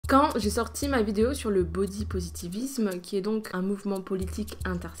Quand j'ai sorti ma vidéo sur le body positivisme, qui est donc un mouvement politique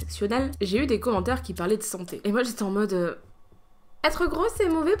intersectionnel, j'ai eu des commentaires qui parlaient de santé. Et moi j'étais en mode... Être gros c'est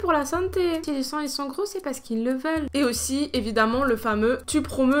mauvais pour la santé. Si les gens ils sont gros c'est parce qu'ils le veulent. Et aussi évidemment le fameux tu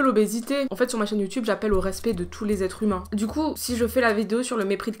promeus l'obésité. En fait sur ma chaîne YouTube j'appelle au respect de tous les êtres humains. Du coup si je fais la vidéo sur le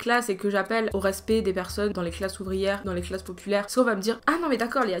mépris de classe et que j'appelle au respect des personnes dans les classes ouvrières, dans les classes populaires, ça on va me dire ah non mais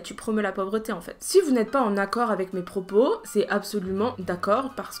d'accord Léa tu promeus la pauvreté en fait. Si vous n'êtes pas en accord avec mes propos, c'est absolument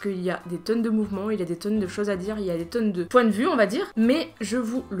d'accord parce qu'il y a des tonnes de mouvements, il y a des tonnes de choses à dire, il y a des tonnes de points de vue on va dire. Mais je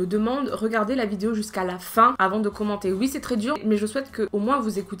vous le demande, regardez la vidéo jusqu'à la fin avant de commenter. Oui c'est très dur mais je souhaite que au moins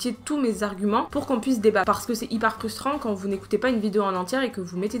vous écoutiez tous mes arguments pour qu'on puisse débattre parce que c'est hyper frustrant quand vous n'écoutez pas une vidéo en entière et que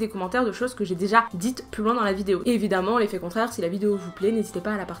vous mettez des commentaires de choses que j'ai déjà dites plus loin dans la vidéo. Et évidemment l'effet contraire, si la vidéo vous plaît, n'hésitez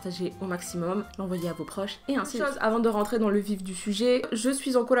pas à la partager au maximum, l'envoyer à vos proches et ainsi de suite. Avant de rentrer dans le vif du sujet, je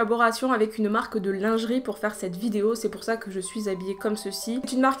suis en collaboration avec une marque de lingerie pour faire cette vidéo, c'est pour ça que je suis habillée comme ceci.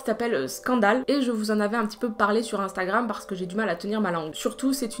 C'est une marque qui s'appelle Scandale et je vous en avais un petit peu parlé sur Instagram parce que j'ai du mal à tenir ma langue.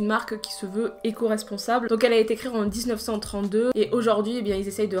 Surtout c'est une marque qui se veut éco-responsable, donc elle a été créée en 1932 et aujourd'hui eh bien ils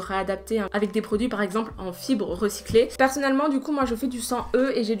essayent de réadapter avec des produits par exemple en fibres recyclées. Personnellement du coup moi je fais du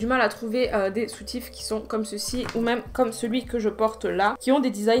 100E et j'ai du mal à trouver des soutifs qui sont comme ceci ou même comme celui que je porte là, qui ont des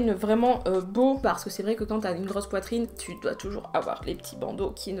designs vraiment beaux parce que c'est vrai que quand t'as une grosse poitrine tu dois toujours avoir les petits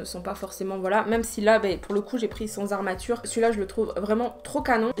bandeaux qui ne sont pas forcément voilà, même si là ben, pour le coup j'ai pris sans armature, celui-là je le trouve vraiment trop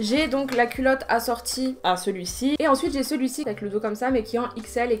canon. J'ai donc la culotte assortie à celui-ci et ensuite j'ai celui-ci avec le dos comme ça mais qui est en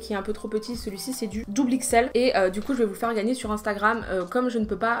XL et qui est un peu trop petit, celui-ci c'est du double XL et du coup je vais vous le faire gagner sur Instagram. Comme je ne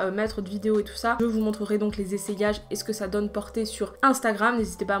peux pas mettre de vidéo et tout ça, je vous montrerai donc les essayages et ce que ça donne porté sur Instagram.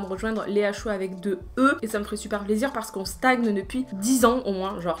 N'hésitez pas à me rejoindre, Léa Chou avec 2 E et ça me ferait super plaisir parce qu'on stagne depuis 10 ans au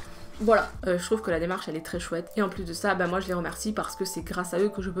moins, genre. Voilà, je trouve que la démarche elle est très chouette et en plus de ça, bah moi je les remercie parce que c'est grâce à eux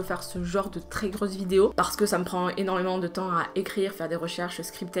que je peux faire ce genre de très grosses vidéos parce que ça me prend énormément de temps à écrire, faire des recherches,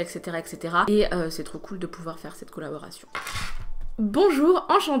 scripter, etc. etc. Et c'est trop cool de pouvoir faire cette collaboration. Bonjour,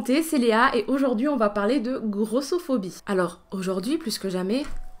 enchantée, c'est Léa et aujourd'hui on va parler de grossophobie. Alors aujourd'hui plus que jamais,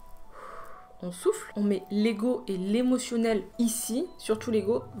 on souffle, on met l'ego et l'émotionnel ici, surtout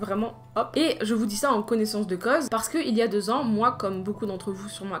l'ego, vraiment hop. Et je vous dis ça en connaissance de cause parce qu'il y a 2 ans, moi comme beaucoup d'entre vous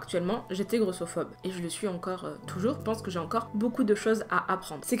sûrement actuellement, j'étais grossophobe et je le suis encore toujours. Je pense que j'ai encore beaucoup de choses à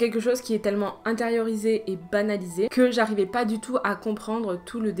apprendre. C'est quelque chose qui est tellement intériorisé et banalisé que j'arrivais pas du tout à comprendre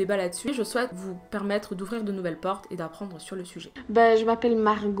tout le débat là-dessus. Et je souhaite vous permettre d'ouvrir de nouvelles portes et d'apprendre sur le sujet. Je m'appelle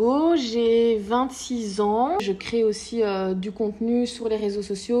Margot, j'ai 26 ans. Je crée aussi du contenu sur les réseaux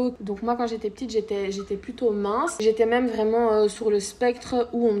sociaux. Donc moi quand j'étais petite, j'étais plutôt mince. J'étais même vraiment sur le spectre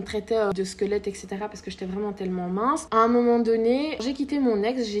où on me traitait de squelette, etc. parce que j'étais vraiment tellement mince. À un moment donné, j'ai quitté mon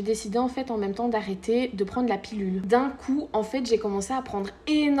ex, j'ai décidé en fait en même temps d'arrêter de prendre la pilule. D'un coup, en fait, j'ai commencé à prendre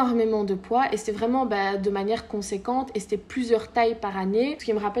énormément de poids et c'était vraiment de manière conséquente et c'était plusieurs tailles par année. Ce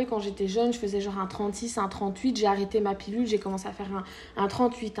qui me rappelle quand j'étais jeune, je faisais genre un 36, un 38, j'ai arrêté ma pilule, j'ai commencé à faire un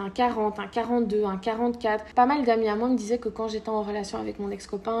 38, un 40, un 42, un 44. Pas mal d'amis à moi me disaient que quand j'étais en relation avec mon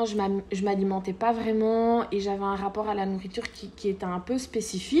ex-copain, je m'alimentais pas vraiment et j'avais un rapport à la nourriture qui était un peu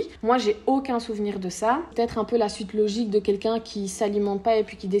spécifique. Moi, j'ai aucun souvenir de ça. Peut-être un peu la suite logique de quelqu'un qui s'alimente pas et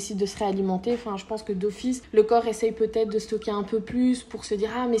puis qui décide de se réalimenter. Enfin, je pense que d'office, le corps essaye peut-être de stocker un peu plus pour se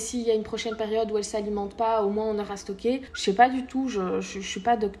dire ah mais s'il y a une prochaine période où elle s'alimente pas, au moins on aura stocké. Je sais pas du tout, je suis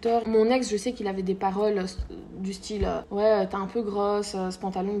pas docteur. Mon ex, je sais qu'il avait des paroles du style ouais t'es un peu grosse, ce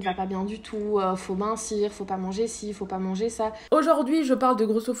pantalon ne va pas bien du tout, faut mincir, faut pas manger ci, faut pas manger ça. Aujourd'hui, je parle de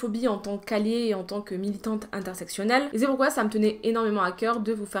grossophobie en tant qu'alliée et en tant que militante intersectionnelle et c'est pourquoi ça me tenait énormément à cœur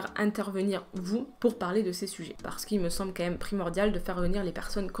de vous faire intervenir vous pour parler de ces sujets parce qu'il me semble quand même primordial de faire venir les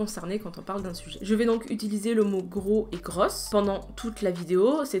personnes concernées quand on parle d'un sujet. Je vais donc utiliser le mot gros et grosse pendant toute la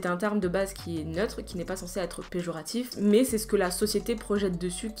vidéo. C'est un terme de base qui est neutre, qui n'est pas censé être péjoratif, mais c'est ce que la société projette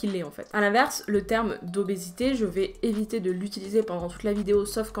dessus qu'il est en fait. A l'inverse, le terme d'obésité, je vais éviter de l'utiliser pendant toute la vidéo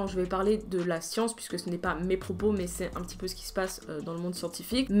sauf quand je vais parler de la science puisque ce n'est pas mes propos mais c'est un petit peu ce qui se passe dans le monde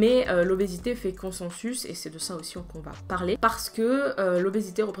scientifique. Mais l'obésité fait consensus et c'est de ça aussi qu'on va parler parce que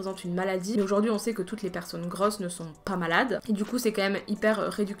l'obésité représente une maladie. Mais aujourd'hui on sait que toutes les personnes grosses ne sont pas malades et du coup c'est quand même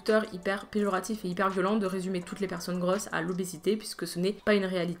hyper réducteur, hyper péjoratif et hyper violent de résumer toutes les personnes grosses à l'obésité puisque ce n'est pas une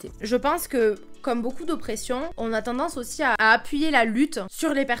réalité. Je pense que comme beaucoup d'oppressions, on a tendance aussi à appuyer la lutte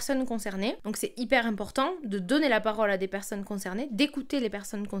sur les personnes concernées. Donc c'est hyper important de donner la parole à des personnes concernées, d'écouter les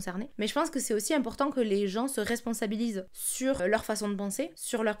personnes concernées. Mais je pense que c'est aussi important que les gens se responsabilisent sur leur façon de penser,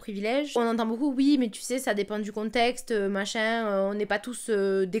 sur leurs privilèges. On entend beaucoup, oui, mais tu sais, ça dépend du contexte, machin, on n'est pas tous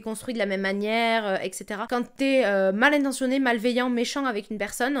déconstruits de la même manière, etc. Quand t'es mal intentionné, malveillant, méchant avec une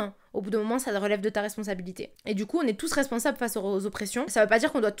personne, au bout d'un moment ça relève de ta responsabilité. Et du coup on est tous responsables face aux oppressions. Ça veut pas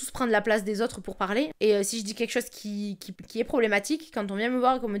dire qu'on doit tous prendre la place des autres pour parler. Et si je dis quelque chose qui est problématique, quand on vient me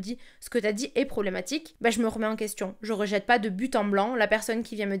voir et qu'on me dit ce que t'as dit est problématique, bah je me remets en question. Je rejette pas de but en blanc la personne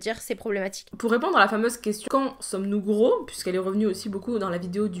qui vient me dire c'est problématique. Pour répondre à la fameuse question quand sommes-nous gros, puisqu'elle est revenue aussi beaucoup dans la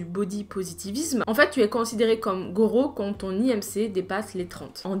vidéo du body positivisme, en fait tu es considéré comme gros quand ton IMC dépasse les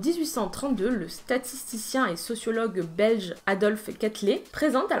 30. En 1832, le statisticien et sociologue belge Adolphe Quetelet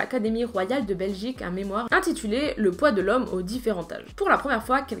présente à l'Académie royale de Belgique un mémoire intitulé Le poids de l'homme aux différents âges. Pour la première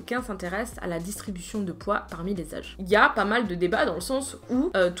fois, quelqu'un s'intéresse à la distribution de poids parmi les âges. Il y a pas mal de débats dans le sens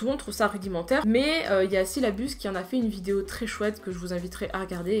où tout le monde trouve ça rudimentaire, mais il y a Syllabus qui en a fait une vidéo très chouette que je vous inviterai à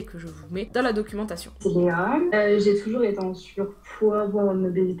regarder et que je vous mets dans la documentation. C'est Léa. J'ai toujours été en surpoids, voire en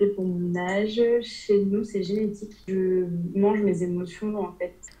obésité pour mon âge. Chez nous, c'est génétique. Je mange mes émotions, en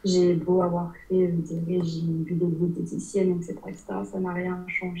fait. J'ai beau avoir fait des régimes, vu des diététiciennes, etc., ça n'a rien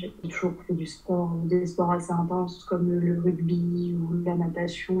changé. J'ai toujours fait du sport, des sports assez intenses comme le rugby ou la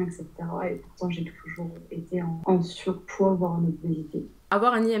natation, etc. Et pourtant, j'ai toujours été en surpoids, voire en obésité.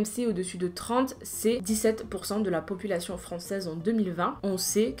 Avoir un IMC au-dessus de 30, c'est 17% de la population française en 2020. On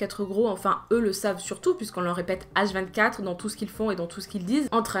sait qu'être gros, enfin eux le savent surtout puisqu'on leur répète H24 dans tout ce qu'ils font et dans tout ce qu'ils disent,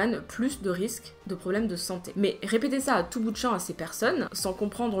 entraîne plus de risques de problèmes de santé. Mais répéter ça à tout bout de champ à ces personnes, sans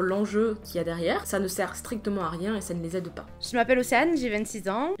comprendre l'enjeu qu'il y a derrière, ça ne sert strictement à rien et ça ne les aide pas. Je m'appelle Océane, j'ai 26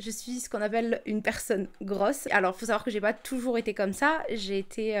 ans, je suis ce qu'on appelle une personne grosse. Alors faut savoir que j'ai pas toujours été comme ça, j'ai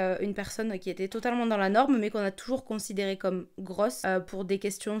été une personne qui était totalement dans la norme mais qu'on a toujours considérée comme grosse pour des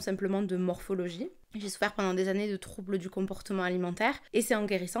questions simplement de morphologie. J'ai souffert pendant des années de troubles du comportement alimentaire et c'est en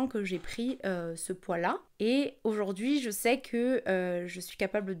guérissant que j'ai pris ce poids-là. Et aujourd'hui, je sais que je suis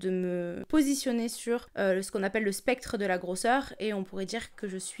capable de me positionner sur ce qu'on appelle le spectre de la grosseur et on pourrait dire que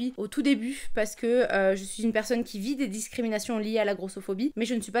je suis au tout début parce que je suis une personne qui vit des discriminations liées à la grossophobie, mais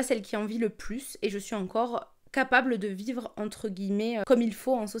je ne suis pas celle qui en vit le plus et je suis encore capable de vivre entre guillemets comme il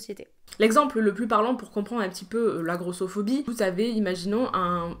faut en société. L'exemple le plus parlant pour comprendre un petit peu la grossophobie, vous avez, imaginons,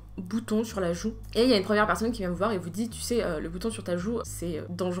 un bouton sur la joue et il y a une première personne qui vient vous voir et vous dit tu sais le bouton sur ta joue c'est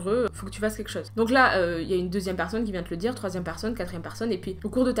dangereux, faut que tu fasses quelque chose. Donc là il y a une deuxième personne qui vient te le dire, troisième personne, quatrième personne et puis au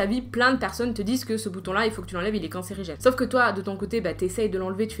cours de ta vie plein de personnes te disent que ce bouton là il faut que tu l'enlèves, il est cancérigène. Sauf que toi de ton côté bah t'essayes de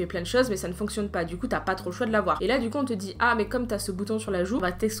l'enlever, tu fais plein de choses mais ça ne fonctionne pas, du coup t'as pas trop le choix de l'avoir. Et là du coup on te dit ah mais comme t'as ce bouton sur la joue, on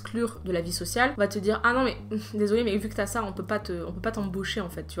va t'exclure de la vie sociale, on va te dire ah non mais désolé mais vu que t'as ça on peut pas t'embaucher en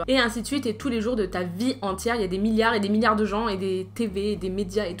fait tu vois. Et ainsi de suite et tous les jours de ta vie entière, il y a des milliards et des milliards de gens et des TV et des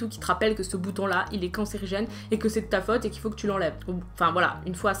médias et tout qui te rappellent que ce bouton-là, il est cancérigène et que c'est de ta faute et qu'il faut que tu l'enlèves. Enfin voilà,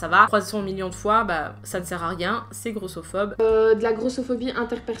 une fois ça va, 300 millions de fois, bah ça ne sert à rien, c'est grossophobe. De la grossophobie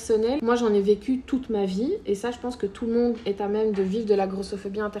interpersonnelle, moi j'en ai vécu toute ma vie et ça je pense que tout le monde est à même de vivre de la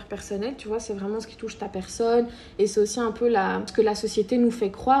grossophobie interpersonnelle, tu vois, c'est vraiment ce qui touche ta personne et c'est aussi un peu ce que la société nous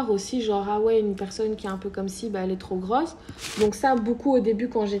fait croire aussi, genre ah ouais une personne qui est un peu comme si, bah elle est trop grosse. Donc ça beaucoup au début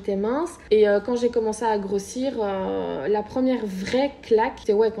quand j'étais mince et quand j'ai commencé à grossir, la première vraie claque,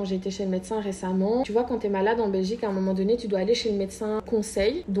 c'était ouais quand j'ai été chez le médecin récemment. Tu vois quand t'es malade en Belgique, à un moment donné, tu dois aller chez le médecin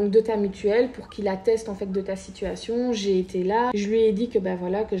conseil, donc de ta mutuelle, pour qu'il atteste en fait de ta situation. J'ai été là, je lui ai dit que ben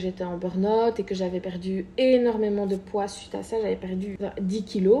voilà que j'étais en burn-out et que j'avais perdu énormément de poids suite à ça, j'avais perdu 10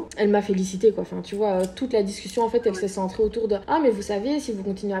 kilos. Elle m'a félicité quoi, enfin tu vois, toute la discussion en fait elle s'est centrée autour de ah mais vous savez si vous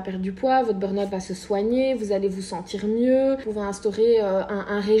continuez à perdre du poids, votre burn-out va se soigner, vous allez vous sentir mieux, vous pouvez instaurer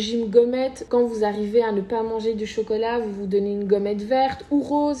un régime gommette. Quand vous arrivez à ne pas manger du chocolat, vous vous donnez une gommette verte ou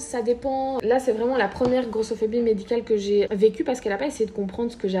rose, ça dépend. Là, c'est vraiment la première grossophobie médicale que j'ai vécue parce qu'elle a pas essayé de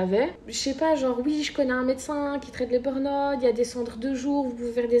comprendre ce que j'avais. Je sais pas, genre oui, je connais un médecin qui traite les burn-out, il y a des centres de jour, vous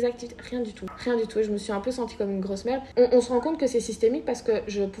pouvez faire des activités. Rien du tout. Rien du tout. Et je me suis un peu sentie comme une grosse merde. On se rend compte que c'est systémique parce que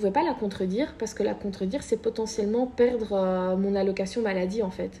je pouvais pas la contredire parce que la contredire, c'est potentiellement perdre mon allocation maladie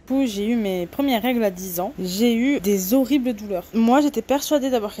en fait. Du coup, j'ai eu mes premières règles à 10 ans. J'ai eu des horribles douleurs. Moi, j'étais persuadée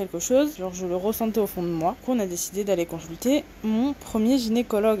d'avoir quelque chose. Genre, je le ressentais au fond de moi. Du coup, on a décidé d'aller consulter mon premier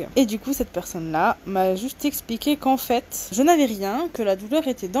gynécologue. Et du coup, cette personne-là m'a juste expliqué qu'en fait, je n'avais rien, que la douleur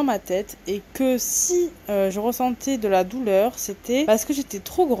était dans ma tête et que si je ressentais de la douleur, c'était parce que j'étais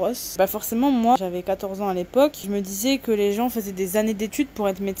trop grosse. Bah forcément, moi, j'avais 14 ans à l'époque. Je me disais que les gens faisaient des années d'études pour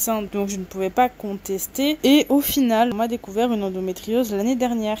être médecin, donc je ne pouvais pas contester. Et au final, on m'a découvert une endométriose l'année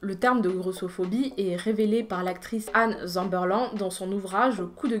dernière. Le terme de grossophobie est révélé par l'actrice Anne Zamberlan dans son ouvrage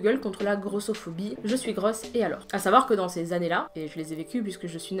Coup de gueule contre la grossophobie, je suis grosse et alors. À savoir que dans ces années-là, et je les ai vécues puisque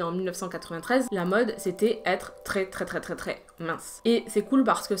je suis née en 1993, la mode c'était être très mince. Et c'est cool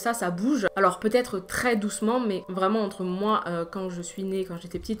parce que ça bouge. Alors peut-être très doucement, mais vraiment entre moi quand je suis née, quand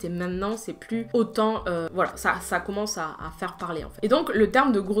j'étais petite et maintenant c'est plus autant, voilà, ça commence à faire parler en fait. Et donc le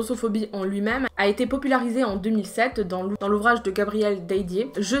terme de grossophobie en lui-même a été popularisé en 2007 dans l'ouvrage de Gabriel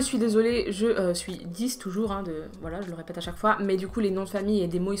Daidier. Je suis désolée, je suis 10 toujours, hein, voilà, je le répète à chaque fois, mais du coup les noms de famille et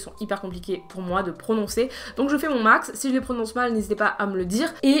des mots ils sont hyper compliqués pour moi de prononcer, donc je fais mon max. Si je les prononce mal, n'hésitez pas à me le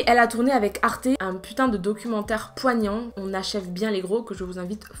dire. Et elle a tourné avec Arte un putain de documentaire poignant, on achève bien les gros, que je vous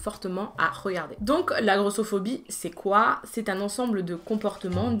invite fortement à regarder. Donc la grossophobie c'est quoi? C'est un ensemble de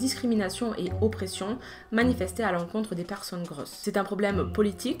comportements, discrimination et oppression manifestés à l'encontre des personnes grosses. C'est un problème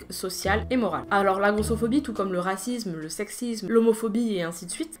politique, social et moral. Alors la grossophobie, tout comme le racisme, le sexisme, l'homophobie et ainsi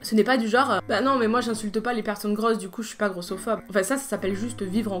de suite, ce n'est pas du genre bah non mais moi j'insulte pas les personnes grosses du coup je suis pas grossophobe. Enfin ça s'appelle juste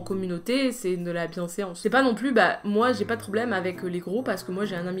vivre en communauté, c'est de la bienséance. C'est pas non plus bah moi j'ai pas de problème avec les gros parce que moi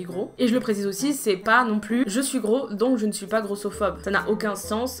j'ai un ami gros. Et je le précise aussi, c'est pas non plus je suis gros donc je ne suis pas grossophobe. Ça n'a aucun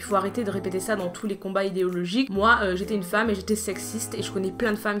sens, il faut arrêter de répéter ça dans tous les combats idéologiques. Moi j'étais une femme et j'étais sexiste et je connais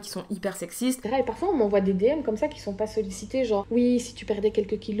plein de femmes qui sont hyper sexistes. Et parfois on m'envoie des DM comme ça qui sont pas sollicités, genre oui si tu perdais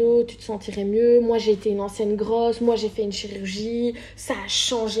quelques kilos tu te sentirais mieux, moi j'ai été une ancienne grosse, moi j'ai fait une chirurgie, ça a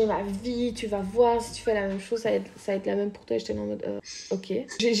changé ma vie, tu vas voir si tu fais la même chose ça va être la même pour toi. Et j'étais en mode ok.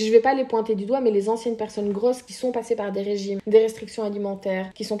 Je vais pas les pointer du doigt mais les anciennes personnes grosses qui sont passées par des régimes, des restrictions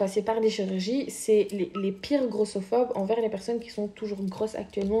alimentaires, qui sont passées par des chirurgies, c'est les pires grossophobes envers les personnes qui sont toujours grosses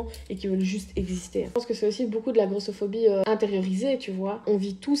actuellement et qui veulent juste exister. Je pense que c'est aussi beaucoup de la grossophobie intériorisée, tu vois. On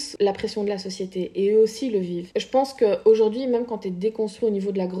vit tous la pression de la société et eux aussi le vivent. Je pense qu'aujourd'hui, même quand t'es déconstruit au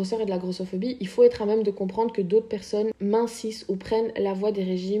niveau de la grosseur et de la grossophobie, il faut être à même de comprendre que d'autres personnes mincissent ou prennent la voie des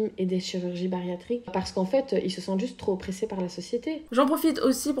régimes et des chirurgies bariatriques parce qu'en fait, ils se sentent juste trop oppressés par la société. J'en profite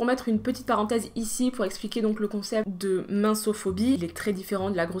aussi pour mettre une petite parenthèse ici pour expliquer donc le concept de minsophobie. Il est très différent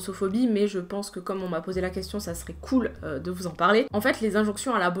de la grossophobie, mais je pense que comme on m'a posé la question, ça serait cool de vous en parler. En fait, les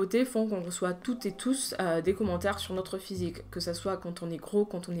injonctions à la beauté font qu'on reçoit toutes et tous des commentaires sur notre physique, que ça soit quand on est gros,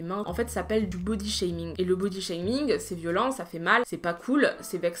 quand on est mince. En fait, ça s'appelle du body shaming. Et le body shaming, c'est violent, ça fait mal, c'est pas cool,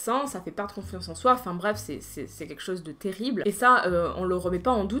 c'est vexant, ça fait perdre confiance en soi. Enfin bref, c'est quelque chose de terrible. Et ça, on le remet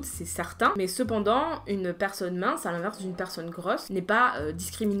pas en doute, c'est certain. Mais cependant, une personne mince, à l'inverse d'une personne grosse, n'est pas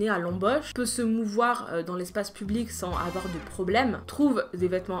discriminée à l'embauche, peut se mouvoir dans l'espace public sans avoir de problème, trouve des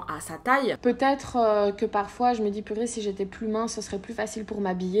vêtements à sa taille. Peut-être que parfois, je me dis purée, si j'étais plus mince, ce serait plus facile pour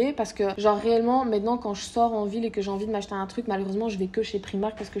m'habiller parce que genre réellement, maintenant quand je sors en ville et que j'ai envie de m'acheter un truc, malheureusement, je vais que chez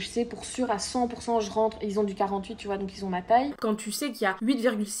Primark parce que je sais pour sûr à 100% je rentre, ils ont du 48, tu vois, donc ils ont ma taille. Quand tu sais qu'il y a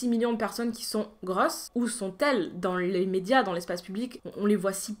 8,6 millions de personnes qui sont grosses, où sont-elles dans les médias, dans l'espace public? On les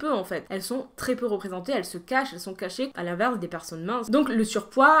voit si peu en fait. Elles sont très peu représentées, elles se cachent, elles sont cachées à l'inverse des personnes minces. Donc le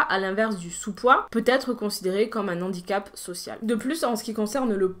surpoids, à l'inverse du sous-poids, peut être considéré comme un handicap social. De plus, en ce qui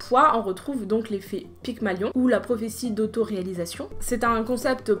concerne le poids, on retrouve donc l'effet Pygmalion ou la prophétie d'auto-réalisation. C'est un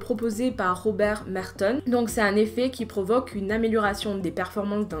concept proposé par Robert Merton. Donc c'est un effet qui provoque une amélioration des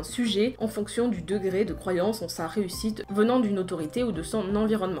performances d'un sujet en fonction du degré de croyance en sa réussite venant d'une autorité ou de son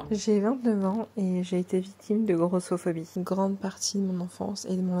environnement. J'ai 29 ans et j'ai été victime de grossophobie. Une grande partie de mon enfance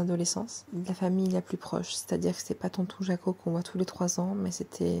et de mon adolescence. De la famille la plus proche, c'est-à-dire que c'est pas tonton Jaco qu'on voit tous les 3 ans, mais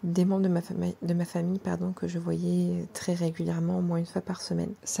c'était des membres de ma famille que je voyais très régulièrement, au moins une fois par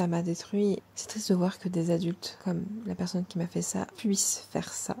semaine. Ça m'a détruit. C'est triste de voir que des adultes, comme la personne qui m'a fait ça, puissent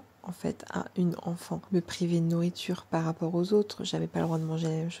faire ça. En fait, à une enfant, me priver de nourriture par rapport aux autres, j'avais pas le droit de manger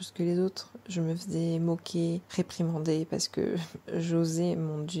la même chose que les autres, je me faisais moquer, réprimander parce que j'osais,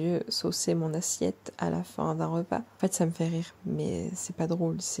 mon Dieu, saucer mon assiette à la fin d'un repas. En fait, ça me fait rire, mais c'est pas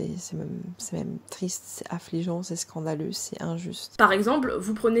drôle, c'est même triste, c'est affligeant, c'est scandaleux, c'est injuste. Par exemple,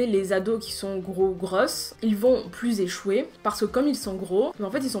 vous prenez les ados qui sont gros, grosses, ils vont plus échouer parce que comme ils sont gros, en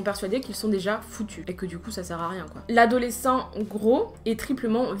fait ils sont persuadés qu'ils sont déjà foutus et que du coup ça sert à rien quoi. L'adolescent gros est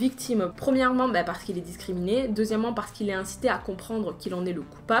triplement victime. Premièrement parce qu'il est discriminé, deuxièmement parce qu'il est incité à comprendre qu'il en est le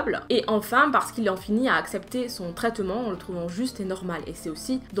coupable, et enfin parce qu'il en finit à accepter son traitement en le trouvant juste et normal. Et c'est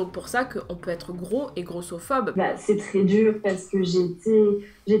aussi donc pour ça qu'on peut être gros et grossophobe. C'est très dur parce que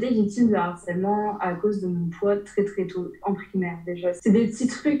j'étais victime de harcèlement à cause de mon poids très tôt, en primaire déjà. C'est des petits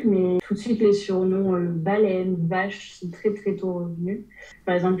trucs, mais tout de suite les surnoms baleine, vache sont très tôt revenus.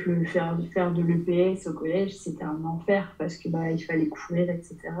 Par exemple, faire de l'EPS au collège, c'était un enfer parce que il fallait courir,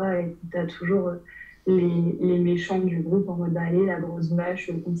 etc. Et t'as toujours les méchants du groupe en mode allez, la grosse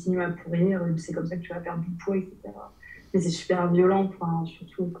vache, continue à pourrir, c'est comme ça que tu vas perdre du poids, etc. Mais c'est super violent,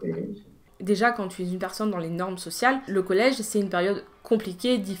 surtout au collège. Déjà, quand tu es une personne dans les normes sociales, le collège, c'est une période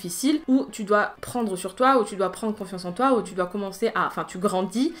compliqué, difficile, où tu dois prendre sur toi, où tu dois prendre confiance en toi, où tu dois commencer à... Enfin, tu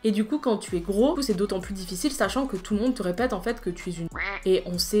grandis, et du coup, quand tu es gros, c'est d'autant plus difficile, sachant que tout le monde te répète en fait que tu es une... Et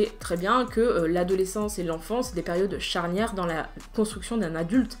on sait très bien que l'adolescence et l'enfance, c'est des périodes charnières dans la construction d'un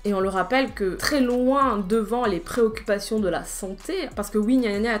adulte. Et on le rappelle que très loin devant les préoccupations de la santé, parce que oui, gna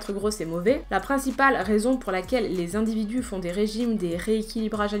gna gna, être gros c'est mauvais, la principale raison pour laquelle les individus font des régimes, des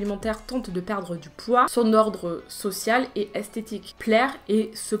rééquilibrages alimentaires, tentent de perdre du poids, sont d'ordre social et esthétique. Plaire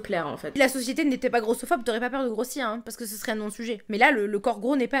et se plaire en fait. Si la société n'était pas grossophobe, t'aurais pas peur de grossir, hein, parce que ce serait un non-sujet. Mais là, le corps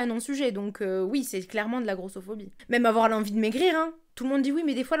gros n'est pas un non-sujet, donc oui, c'est clairement de la grossophobie. Même avoir l'envie de maigrir, hein. Tout le monde dit oui,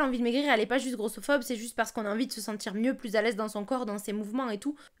 mais des fois l'envie de maigrir, elle est pas juste grossophobe, c'est juste parce qu'on a envie de se sentir mieux, plus à l'aise dans son corps, dans ses mouvements et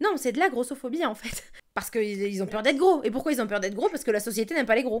tout. Non, c'est de la grossophobie en fait. Parce qu'ils ont peur d'être gros. Et pourquoi ils ont peur d'être gros? Parce que la société n'aime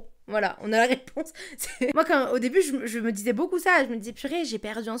pas les gros. Voilà, on a la réponse. Moi, au début, je me disais beaucoup ça. Je me disais, purée, j'ai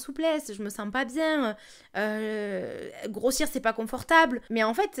perdu en souplesse, je me sens pas bien. Grossir, c'est pas confortable. Mais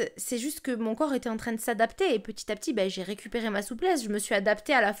en fait, c'est juste que mon corps était en train de s'adapter. Et petit à petit, j'ai récupéré ma souplesse. Je me suis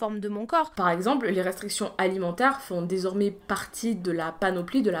adaptée à la forme de mon corps. Par exemple, les restrictions alimentaires font désormais partie de la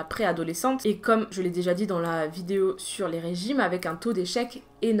panoplie de la préadolescente. Et comme je l'ai déjà dit dans la vidéo sur les régimes, avec un taux d'échec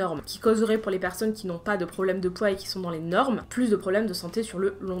énorme, qui causerait pour les personnes qui n'ont pas de problème de poids et qui sont dans les normes, plus de problèmes de santé sur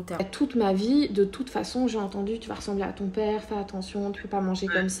le long terme. Toute ma vie, de toute façon, j'ai entendu tu vas ressembler à ton père, fais attention, tu peux pas manger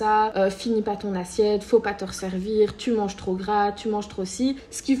comme ça, finis pas ton assiette, faut pas te resservir, tu manges trop gras, tu manges trop ci.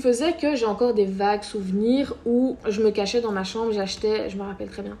 Ce qui faisait que j'ai encore des vagues souvenirs où je me cachais dans ma chambre, j'achetais, je me rappelle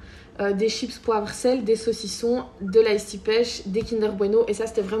très bien, des chips poivre sel, des saucissons, de l'ice tea pêche, des Kinder Bueno, et ça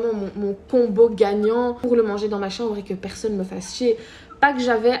c'était vraiment mon combo gagnant pour le manger dans ma chambre et que personne me fasse chier. Pas que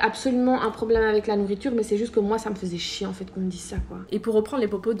j'avais absolument un problème avec la nourriture, mais c'est juste que moi ça me faisait chier en fait qu'on me dise ça quoi. Et pour reprendre les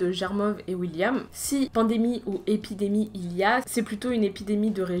propos de Germov et William, si pandémie ou épidémie il y a, c'est plutôt une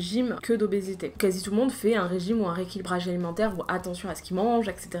épidémie de régime que d'obésité. Quasi tout le monde fait un régime ou un rééquilibrage alimentaire ou attention à ce qu'il mange,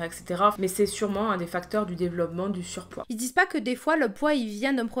 etc., etc. Mais c'est sûrement un des facteurs du développement du surpoids. Ils disent pas que des fois le poids il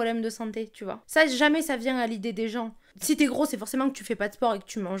vient d'un problème de santé, tu vois. Ça, jamais ça vient à l'idée des gens. Si t'es gros, c'est forcément que tu fais pas de sport et que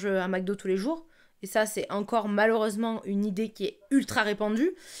tu manges un McDo tous les jours. Et ça, c'est encore malheureusement une idée qui est ultra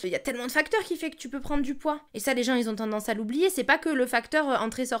répandue. Il y a tellement de facteurs qui fait que tu peux prendre du poids. Et ça, les gens, ils ont tendance à l'oublier. C'est pas que le facteur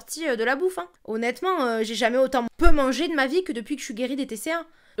entrée-sortie de la bouffe. Hein. Honnêtement, j'ai jamais autant peu mangé de ma vie que depuis que je suis guérie des TCA.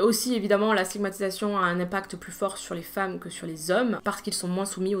 Aussi, évidemment, la stigmatisation a un impact plus fort sur les femmes que sur les hommes, parce qu'ils sont moins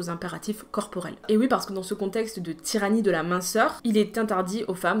soumis aux impératifs corporels. Et oui, parce que dans ce contexte de tyrannie de la minceur, il est interdit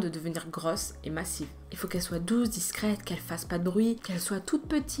aux femmes de devenir grosses et massives. Il faut qu'elles soient douces, discrètes, qu'elles fassent pas de bruit, qu'elles soient toutes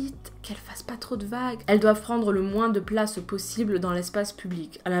petites, qu'elles fassent pas trop de vagues. Elles doivent prendre le moins de place possible dans l'espace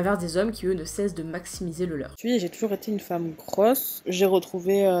public, à l'inverse des hommes qui, eux, ne cessent de maximiser le leur. J'ai toujours été une femme grosse. J'ai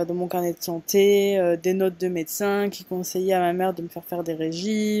retrouvé dans mon carnet de santé des notes de médecins qui conseillaient à ma mère de me faire des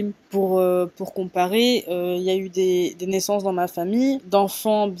régimes. Pour comparer, il y a eu des naissances dans ma famille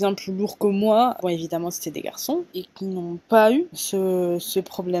d'enfants bien plus lourds que moi. Bon, évidemment, c'était des garçons et qui n'ont pas eu ce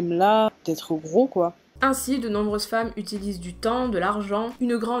problème-là d'être gros, quoi. Ainsi, de nombreuses femmes utilisent du temps, de l'argent,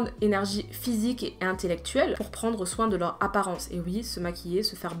 une grande énergie physique et intellectuelle pour prendre soin de leur apparence. Et oui, se maquiller,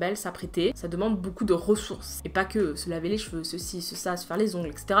 se faire belle, s'apprêter, ça demande beaucoup de ressources. Et pas que se laver les cheveux, ceci, ça, se faire les ongles,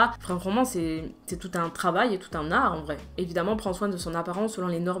 etc. Franchement, c'est tout un travail et tout un art en vrai. Évidemment, prendre soin de son apparence selon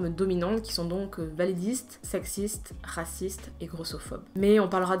les normes dominantes qui sont donc validistes, sexistes, racistes et grossophobes. Mais on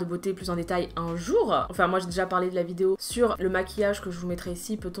parlera de beauté plus en détail un jour. Enfin, moi j'ai déjà parlé de la vidéo sur le maquillage que je vous mettrai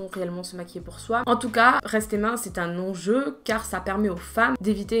ici. Peut-on réellement se maquiller pour soi? En tout cas, rester mince c'est un non-jeu car ça permet aux femmes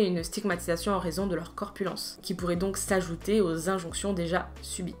d'éviter une stigmatisation en raison de leur corpulence, qui pourrait donc s'ajouter aux injonctions déjà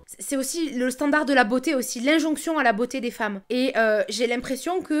subies. C'est aussi le standard de la beauté, aussi l'injonction à la beauté des femmes. Et j'ai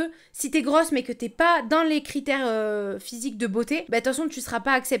l'impression que si t'es grosse mais que t'es pas dans les critères physiques de beauté, de toute façon tu seras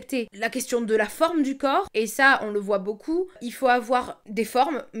pas acceptée. La question de la forme du corps, et ça on le voit beaucoup, il faut avoir des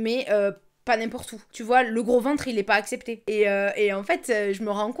formes mais pas n'importe où. Tu vois, le gros ventre, il est pas accepté. Et en fait, je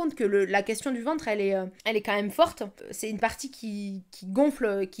me rends compte que la question du ventre, elle est quand même forte. C'est une partie qui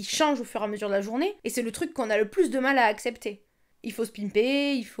gonfle, qui change au fur et à mesure de la journée. Et c'est le truc qu'on a le plus de mal à accepter. Il faut se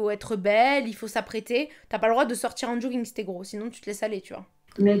pimper, il faut être belle, il faut s'apprêter. T'as pas le droit de sortir en jogging si t'es gros, sinon tu te laisses aller, tu vois.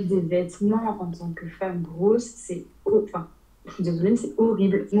 Mettre des vêtements en tant que femme grosse, c'est... Enfin, je suis désolée, mais c'est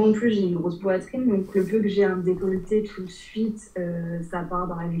horrible. Moi non plus, j'ai une grosse poitrine, donc le peu que j'ai un décolleté tout de suite, ça part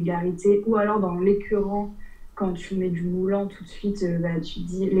dans la vulgarité. Ou alors dans l'écœurant, quand tu mets du moulant tout de suite, tu te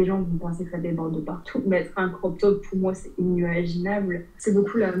dis, les gens vont penser que ça déborde de partout. Mettre un crop top, pour moi, c'est inimaginable. C'est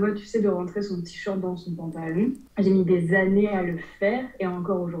beaucoup la mode, tu sais, de rentrer son t-shirt dans son pantalon. J'ai mis des années à le faire, et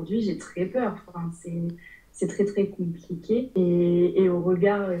encore aujourd'hui, j'ai très peur. Enfin, c'est très très compliqué. Et au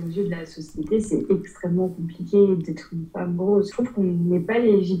regard et aux yeux de la société, c'est extrêmement compliqué d'être une femme grosse. Je trouve qu'on n'est pas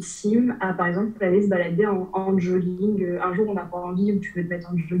légitime à, par exemple, aller se balader en jogging. Un jour, on n'a pas envie ou tu veux te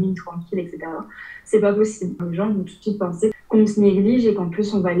mettre en jogging tranquille, etc. C'est pas possible. Les gens vont tout de suite penser qu'on se néglige et qu'en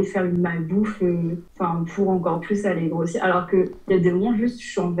plus, on va aller faire une malbouffe pour encore plus aller grossir. Alors qu'il y a des moments, juste, je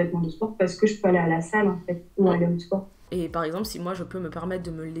suis en vêtements de sport parce que je peux aller à la salle, en fait, ou aller au sport. Et par exemple, si moi je peux me permettre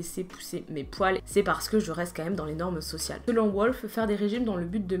de me laisser pousser mes poils, c'est parce que je reste quand même dans les normes sociales. Selon Wolf, faire des régimes dans le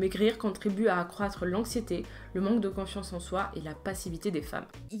but de maigrir contribue à accroître l'anxiété, le manque de confiance en soi et la passivité des femmes.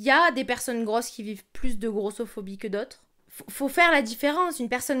 Il y a des personnes grosses qui vivent plus de grossophobie que d'autres. Faut faire la différence. Une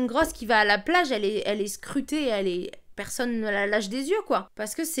personne grosse qui va à la plage, elle est scrutée, personne ne la lâche des yeux, quoi.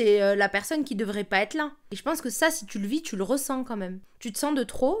 Parce que c'est la personne qui devrait pas être là. Et je pense que ça, si tu le vis, tu le ressens quand même. Tu te sens de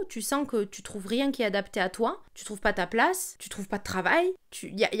trop, tu sens que tu trouves rien qui est adapté à toi, tu trouves pas ta place, tu trouves pas de travail.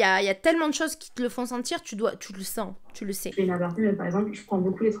 Il y a tellement de choses qui te le font sentir, tu le sens, tu le sais. Je fais une aparté, mais par exemple, je prends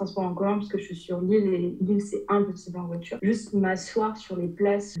beaucoup les transports en commun parce que je suis sur l'île et l'île, c'est impossible en voiture. Juste m'asseoir sur les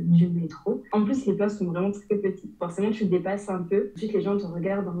places du métro. En plus, les places sont vraiment très petites. Forcément, tu te dépasses un peu. Ensuite, les gens te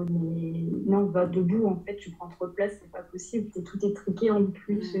regardent en mode, mais non, va debout, en fait, tu prends trop de place, c'est pas possible. Tout est triqué en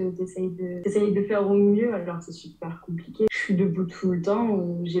plus, t'essayes de faire au mieux, alors c'est super compliqué. Je suis debout tout le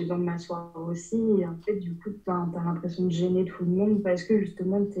temps, j'ai besoin de m'asseoir aussi, et en fait, du coup, t'as l'impression de gêner tout le monde parce que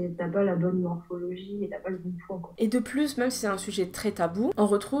justement, t'as pas la bonne morphologie et t'as pas le bon poids, quoi. Et de plus, même si c'est un sujet très tabou, on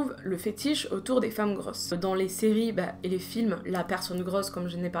retrouve le fétiche autour des femmes grosses. Dans les séries et les films, la personne grosse, comme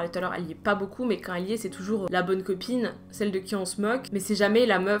je n'ai parlé tout à l'heure, elle y est pas beaucoup, mais quand elle y est, c'est toujours la bonne copine, celle de qui on se moque, mais c'est jamais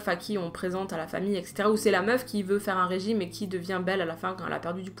la meuf à qui on présente à la famille, etc. Ou c'est la meuf qui veut faire un régime et qui devient belle à la fin quand elle a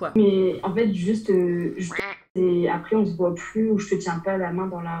perdu du poids. Mais en fait, et après on se voit plus ou je te tiens pas la main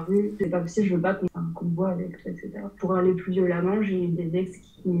dans la rue, c'est pas possible, je veux pas qu'on me voit avec toi, etc. Pour aller plus violemment, j'ai eu des ex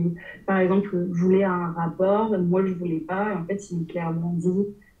qui, par exemple, voulaient un rapport, moi je voulais pas, et en fait ils m'ont clairement dit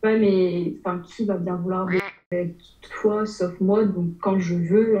ouais mais qui va bien vouloir avec toi sauf moi, donc quand je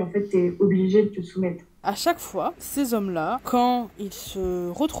veux, en fait t'es obligé de te soumettre. À chaque fois, ces hommes-là, quand ils se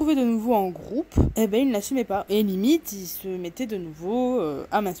retrouvaient de nouveau en groupe, ils n'assumaient pas. Et limite, ils se mettaient de nouveau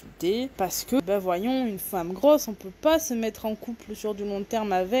à m'insulter parce que, voyons, une femme grosse, on peut pas se mettre en couple sur du long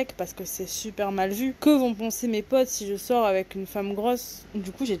terme avec parce que c'est super mal vu. Que vont penser mes potes si je sors avec une femme grosse?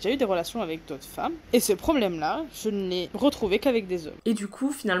 Du coup, j'ai déjà eu des relations avec d'autres femmes. Et ce problème-là, je ne l'ai retrouvé qu'avec des hommes. Et du coup,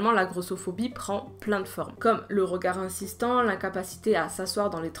 finalement, la grossophobie prend plein de formes. Comme le regard insistant, l'incapacité à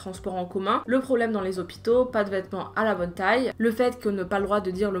s'asseoir dans les transports en commun, le problème dans les hôpitaux, pas de vêtements à la bonne taille, le fait qu'on n'a pas le droit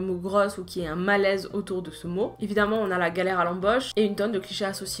de dire le mot grosse ou qu'il y ait un malaise autour de ce mot. Évidemment, on a la galère à l'embauche et une tonne de clichés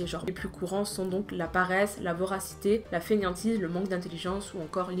associés, genre les plus courants sont donc la paresse, la voracité, la fainéantise, le manque d'intelligence ou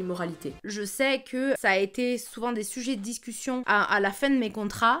encore l'immoralité. Je sais que ça a été souvent des sujets de discussion à la fin de mes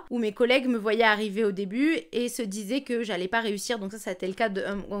contrats où mes collègues me voyaient arriver au début et se disaient que j'allais pas réussir, donc ça a été le cas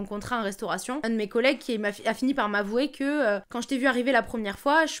d'un contrat en restauration. Un de mes collègues a fini par m'avouer que quand je t'ai vu arriver la première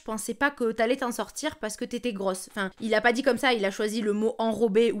fois, je pensais pas que t'allais t'en sortir parce que t'étais grosse. Enfin, il a pas dit comme ça, il a choisi le mot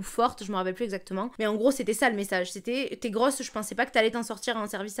enrobée ou forte, je me rappelle plus exactement. Mais en gros, c'était ça le message. C'était, t'es grosse, je pensais pas que t'allais t'en sortir en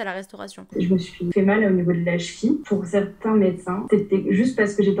service à la restauration. Je me suis fait mal au niveau de la cheville. Pour certains médecins, c'était juste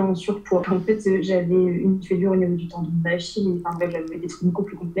parce que j'étais en surpoids. En fait, j'avais une fêlure au niveau du tendon d'Achille. J'avais des trucs beaucoup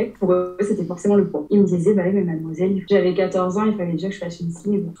plus complexes. Pour eux, c'était forcément le poids. Ils me disaient, mais mademoiselle, j'avais 14 ans, il fallait déjà que je fasse une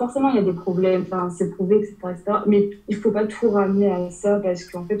sleeve. Forcément, il y a des problèmes, c'est prouvé, etc., etc. Mais il faut pas tout ramener à ça parce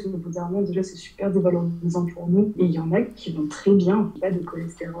qu'en fait, au bout d'un moment, déjà, c'est super dévalorisant pour nous. Et il y en a qui vont très bien, pas de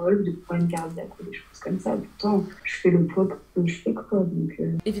cholestérol, de problèmes cardiaques ou des choses comme ça. Pourtant, je fais le poids que je fais, quoi. Donc,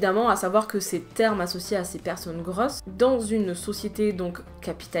 Évidemment, à savoir que ces termes associés à ces personnes grosses, dans une société donc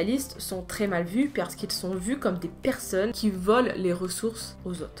capitaliste, sont très mal vus parce qu'ils sont vus comme des personnes qui volent les ressources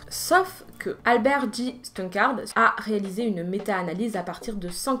aux autres. Sauf que Albert G. Stunkard a réalisé une méta-analyse à partir de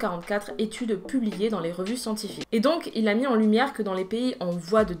 144 études publiées dans les revues scientifiques. Et donc, il a mis en lumière que dans les pays en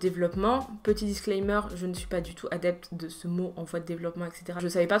voie de développement, petit disclaimer, je ne suis pas du tout adepte de ce mot en voie de développement, etc. Je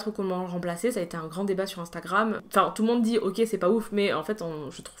savais pas trop comment le remplacer, ça a été un grand débat sur Instagram. Enfin, tout le monde dit, ok, c'est pas ouf, mais en fait,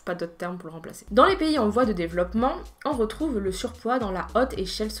 je trouve pas d'autres termes pour le remplacer. Dans les pays en voie de développement, on retrouve le surpoids dans la haute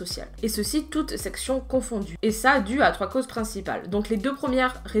échelle sociale. Et ceci, toutes sections confondues. Et ça, dû à 3 causes principales. Donc, les 2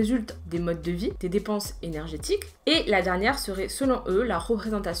 premières résultent des modes de vie, des dépenses énergétiques, et la dernière serait, selon eux, la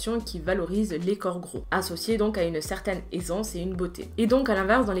représentation qui valorise les corps gros, associée donc à une certaine aisance et une beauté. Et donc, à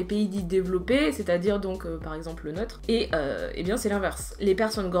l'inverse, dans les pays dits développés, c'est-à-dire c'est-à-dire donc par exemple le nôtre, et eh bien c'est l'inverse. Les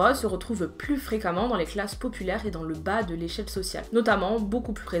personnes grosses se retrouvent plus fréquemment dans les classes populaires et dans le bas de l'échelle sociale, notamment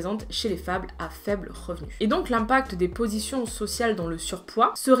beaucoup plus présentes chez les femmes à faible revenu. Et donc l'impact des positions sociales dans le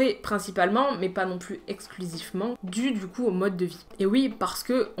surpoids serait principalement, mais pas non plus exclusivement, dû du coup au mode de vie. Et oui, parce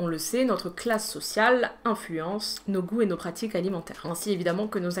que, on le sait, notre classe sociale influence nos goûts et nos pratiques alimentaires, ainsi évidemment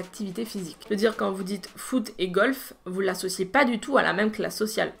que nos activités physiques. Je veux dire, quand vous dites foot et golf, vous l'associez pas du tout à la même classe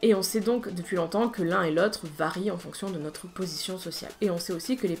sociale. Et on sait donc depuis longtemps que l'un et l'autre varient en fonction de notre position sociale. Et on sait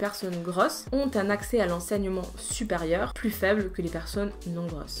aussi que les personnes grosses ont un accès à l'enseignement supérieur plus faible que les personnes non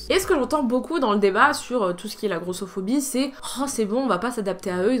grosses. Et ce que j'entends beaucoup dans le débat sur tout ce qui est la grossophobie, c'est « Oh c'est bon, on va pas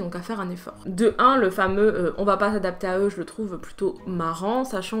s'adapter à eux, ils ont qu'à faire un effort ». De un, le fameux on va pas s'adapter à eux, je le trouve plutôt marrant,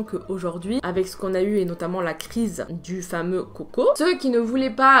 sachant qu'aujourd'hui, avec ce qu'on a eu et notamment la crise du fameux coco, ceux qui ne voulaient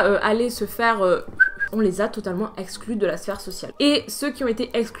pas aller se faire... on les a totalement exclus de la sphère sociale. Et ceux qui ont été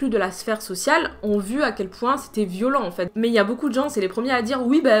exclus de la sphère sociale ont vu à quel point c'était violent en fait. Mais il y a beaucoup de gens, c'est les premiers à dire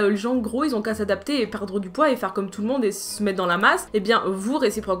oui bah les gens gros ils ont qu'à s'adapter et perdre du poids et faire comme tout le monde et se mettre dans la masse. Et bien vous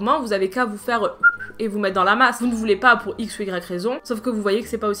réciproquement vous avez qu'à vous faire et vous mettre dans la masse. Vous ne voulez pas pour X ou Y raison, sauf que vous voyez que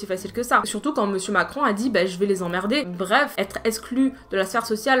c'est pas aussi facile que ça. Surtout quand monsieur Macron a dit bah je vais les emmerder. Bref, être exclu de la sphère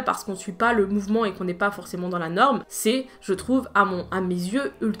sociale parce qu'on suit pas le mouvement et qu'on n'est pas forcément dans la norme, c'est, je trouve, à mes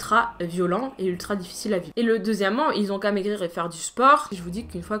yeux, ultra violent et ultra difficile à vivre. Et le deuxièmement, ils ont qu'à maigrir et faire du sport. Je vous dis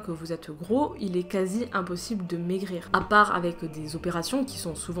qu'une fois que vous êtes gros, il est quasi impossible de maigrir, à part avec des opérations qui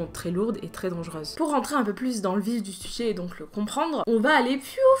sont souvent très lourdes et très dangereuses. Pour rentrer un peu plus dans le vif du sujet et donc le comprendre, on va aller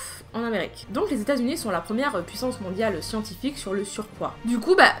piouf en Amérique. Donc les États-Unis sont la première puissance mondiale scientifique sur le surpoids. Du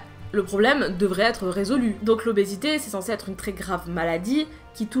coup, bah le problème devrait être résolu. Donc l'obésité, c'est censé être une très grave maladie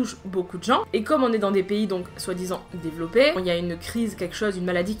qui touche beaucoup de gens. Et comme on est dans des pays donc soi-disant développés, il y a une crise, quelque chose, une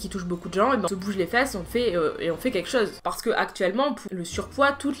maladie qui touche beaucoup de gens, et ben on se bouge les fesses, on fait quelque chose. Parce que actuellement, pour le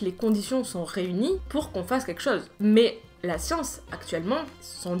surpoids, toutes les conditions sont réunies pour qu'on fasse quelque chose. Mais la science, actuellement,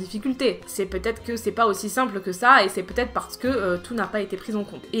 sont en difficulté. C'est peut-être que c'est pas aussi simple que ça, et c'est peut-être parce que tout n'a pas été pris en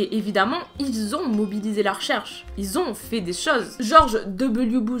compte. Et évidemment, ils ont mobilisé la recherche. Ils ont fait des choses. George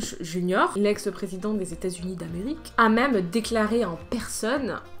W. Bush Jr., l'ex-président des États-Unis d'Amérique, a même déclaré en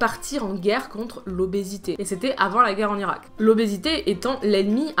personne partir en guerre contre l'obésité. Et c'était avant la guerre en Irak. L'obésité étant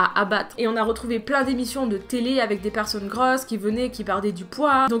l'ennemi à abattre. Et on a retrouvé plein d'émissions de télé avec des personnes grosses qui venaient, qui perdaient du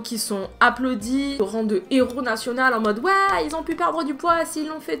poids, donc qui sont applaudis au rang de héros national en mode ouais, ils ont pu perdre du poids, s'ils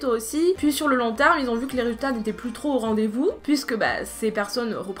l'ont fait toi aussi. Puis sur le long terme, ils ont vu que les résultats n'étaient plus trop au rendez-vous, puisque bah, ces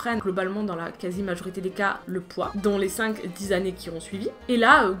personnes reprennent globalement dans la quasi-majorité des cas le poids, dans les 5-10 années qui ont suivi. Et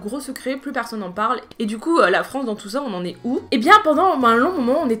là, gros secret, plus personne n'en parle. Et du coup, la France dans tout ça, on en est où? Eh bien, pendant un long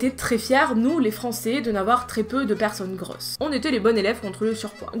moment, on était très fiers, nous les Français, de n'avoir très peu de personnes grosses. On était les bons élèves contre le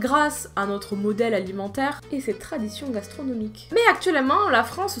surpoids, grâce à notre modèle alimentaire et ses traditions gastronomiques. Mais actuellement, la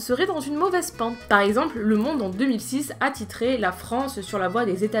France serait dans une mauvaise pente. Par exemple, Le Monde en 2006 a titré la France sur la voie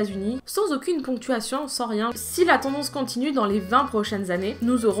des États-Unis, sans aucune ponctuation, sans rien. Si la tendance continue dans les 20 prochaines années,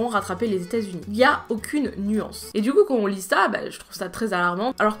 nous aurons rattrapé les États-Unis. Il n'y a aucune nuance. Et du coup, quand on lit ça, bah, je trouve ça très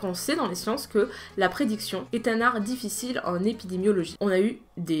alarmant, alors qu'on sait dans les sciences que la prédiction est un art difficile en épidémiologie. On a eu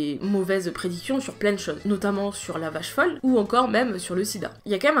des mauvaises prédictions sur plein de choses, notamment sur la vache folle, ou encore même sur le sida.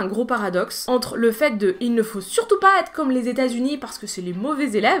 Il y a quand même un gros paradoxe entre le fait de il ne faut surtout pas être comme les États-Unis parce que c'est les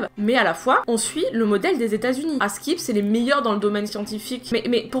mauvais élèves, mais à la fois, on suit le modèle des États-Unis. À Skip, c'est les meilleurs dans le domaine scientifique.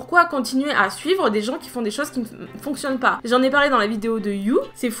 Mais pourquoi continuer à suivre des gens qui font des choses qui ne fonctionnent pas? J'en ai parlé dans la vidéo de You.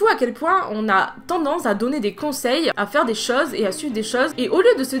 C'est fou à quel point on a tendance à donner des conseils, à faire des choses et à suivre des choses. Et au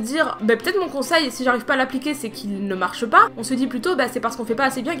lieu de se dire, bah, peut-être mon conseil, si j'arrive pas à l'appliquer, c'est qu'il ne marche pas, on se dit plutôt, bah, c'est parce qu'on fait pas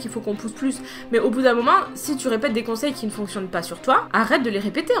assez bien qu'il faut qu'on pousse plus. Mais au bout d'un moment, si tu répètes des conseils qui ne fonctionnent pas sur toi, arrête de les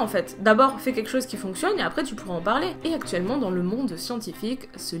répéter en fait. D'abord, fais quelque chose qui fonctionne et après tu pourras en parler. Et actuellement, dans le monde scientifique,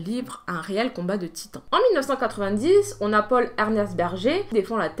 se livre un réel combat de titans. En 1990, on a Paul Ernest Berger qui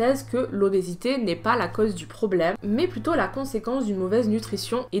défend la thèse que l'obésité n'est pas la cause du problème, mais plutôt la conséquence d'une mauvaise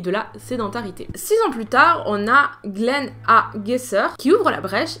nutrition et de la sédentarité. 6 ans plus tard, on a Glenn A. Gesser qui ouvre la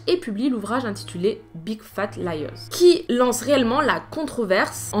brèche et publie l'ouvrage intitulé Big Fat Liars, qui lance réellement la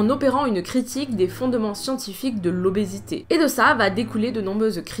controverse en opérant une critique des fondements scientifiques de l'obésité. Et de ça va découler de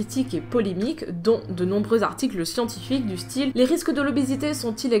nombreuses critiques et polémiques, dont de nombreux articles scientifiques du style « Les risques de l'obésité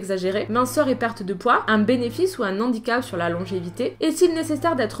sont-ils exagérés ? Minceur et perte de poids, un bénéfice ou un handicap sur la longévité? Est-il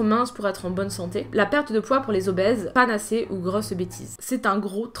nécessaire d'être mince pour être en bonne santé? La perte de poids pour les obèses, panacée ou grosse bêtise? C'est un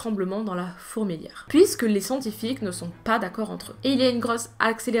gros tremblement dans la fourmilière, puisque les scientifiques ne sont pas d'accord entre eux. Et il y a une grosse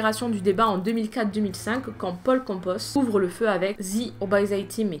accélération du débat en 2004-2005 quand Paul Campos ouvre le feu avec The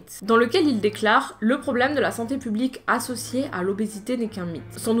Obesity Myth, dans lequel il déclare: le problème de la santé publique associé à l'obésité n'est qu'un mythe.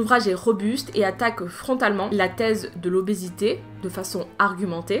 Son ouvrage est robuste et attaque frontalement la thèse de l'obésité de façon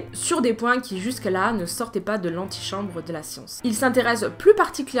argumentée sur des points qui jusque-là ne sortaient pas de l'antichambre de la science. Il s'intéresse plus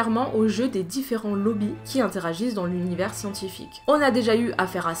particulièrement au jeu des différents lobbies qui interagissent dans l'univers scientifique. On a déjà eu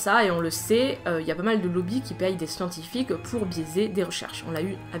affaire à ça et on le sait, il y a pas mal de lobbies qui payent des scientifiques pour biaiser des recherches. On l'a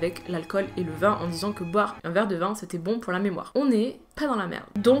eu avec l'alcool et le vin en disant que boire un verre de vin c'était bon pour la mémoire. On est pas dans la merde.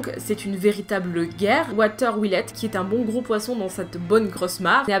 Donc c'est une véritable guerre. Walter Willett, qui est un bon gros poisson dans cette bonne grosse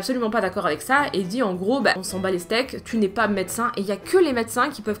mare, n'est absolument pas d'accord avec ça et dit en gros on s'en bat les steaks, tu n'es pas médecin et il y a que les médecins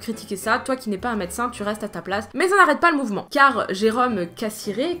qui peuvent critiquer ça, toi qui n'es pas un médecin tu restes à ta place. Mais ça n'arrête pas le mouvement, car Jérôme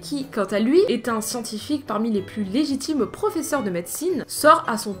Cassiré, qui quant à lui est un scientifique parmi les plus légitimes professeurs de médecine, sort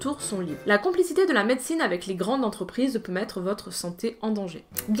à son tour son livre. La complicité de la médecine avec les grandes entreprises peut mettre votre santé en danger.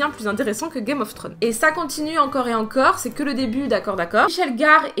 Bien plus intéressant que Game of Thrones. Et ça continue encore et encore, c'est que le début, d'accord. Michel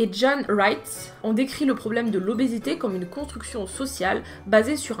Gare et John Wright ont décrit le problème de l'obésité comme une construction sociale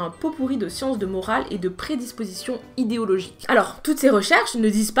basée sur un pot pourri de sciences de morale et de prédispositions idéologiques. Alors, toutes ces recherches ne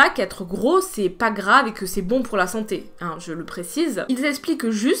disent pas qu'être gros c'est pas grave et que c'est bon pour la santé, hein, je le précise. Ils expliquent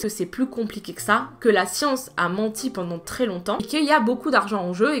juste que c'est plus compliqué que ça, que la science a menti pendant très longtemps et qu'il y a beaucoup d'argent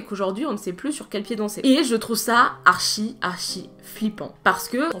en jeu et qu'aujourd'hui on ne sait plus sur quel pied danser. Et je trouve ça archi flippant, parce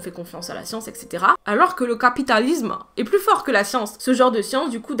que on fait confiance à la science, etc. alors que le capitalisme est plus fort que la science. Ce genre de science,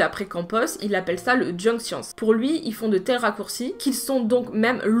 du coup, d'après Campos, il appelle ça le junk science. Pour lui, ils font de tels raccourcis qu'ils sont donc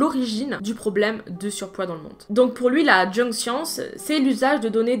même l'origine du problème de surpoids dans le monde. Donc pour lui, la junk science, c'est l'usage de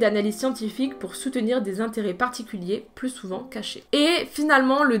données d'analyse scientifique pour soutenir des intérêts particuliers, plus souvent cachés. Et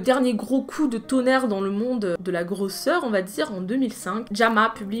finalement, le dernier gros coup de tonnerre dans le monde de la grosseur, on va dire, en 2005,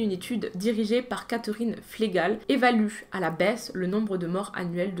 JAMA publie une étude dirigée par Catherine Flegal, évalue à la baisse le nombre de morts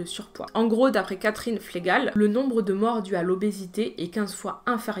annuelles de surpoids. En gros, d'après Catherine Flegal, le nombre de morts dues à l'obésité est 15 fois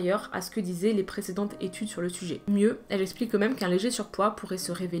inférieur à ce que disaient les précédentes études sur le sujet. Mieux, elle explique même qu'un léger surpoids pourrait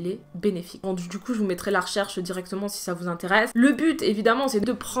se révéler bénéfique. Bon, du coup, je vous mettrai la recherche directement si ça vous intéresse. Le but, évidemment, c'est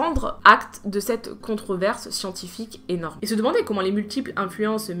de prendre acte de cette controverse scientifique énorme. Et se demander comment les multiples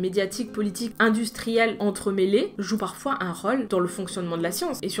influences médiatiques, politiques, industrielles entremêlées jouent parfois un rôle dans le fonctionnement de la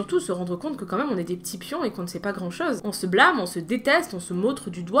science. Et surtout, se rendre compte que quand même, on est des petits pions et qu'on ne sait pas grand-chose. On se blâme, on se déteste, on se montre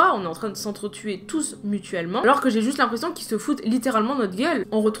du doigt, on est en train de s'entretuer tous mutuellement, alors que j'ai juste l'impression qu'ils se foutent littéralement notre gueule.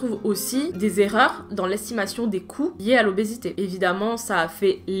 On retrouve aussi des erreurs dans l'estimation des coûts liés à l'obésité. Évidemment, ça a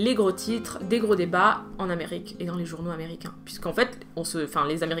fait les gros titres, des gros débats en Amérique et dans les journaux américains, puisqu'en fait,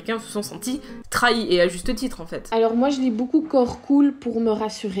 les Américains se sont sentis trahis, et à juste titre en fait. Alors moi, je lis beaucoup Corps Cool pour me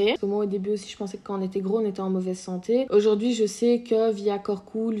rassurer, parce que moi au début aussi, je pensais que quand on était gros, on était en mauvaise santé. Aujourd'hui, je sais que via Corps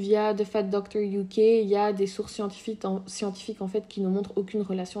Cool, via The Fat Doctor UK, il y a des sources scientifiques en fait qui ne montrent aucune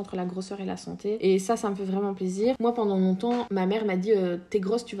relation entre la grosseur et la santé, et ça me fait vraiment plaisir. Moi, pendant longtemps, ma mère m'a dit t'es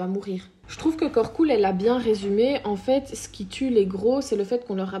grosse, tu vas mourir. Je trouve que Corps Cool, elle a bien résumé. En fait, ce qui tue les gros, c'est le fait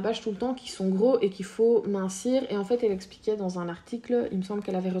qu'on leur rabâche tout le temps qu'ils sont gros et qu'il faut mincir. Et en fait, elle expliquait dans un article, il me semble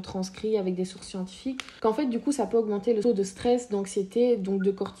qu'elle avait retranscrit avec des sources scientifiques, qu'en fait, du coup, ça peut augmenter le taux de stress, d'anxiété, donc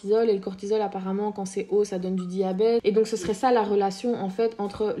de cortisol. Et le cortisol, apparemment, quand c'est haut, ça donne du diabète. Et donc, ce serait ça la relation, en fait,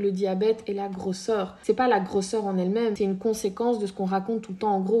 entre le diabète et la grosseur. C'est pas la grosseur en elle-même, c'est une conséquence de ce qu'on raconte tout le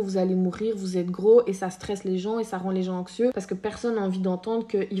temps. En gros, vous allez mourir, vous êtes gros, et ça stresse les gens et ça rend les gens anxieux parce que personne n'a envie d'entendre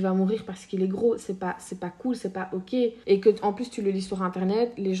qu'il va mourir parce qu'il est gros. C'est pas cool, c'est pas ok. Et que en plus tu le lis sur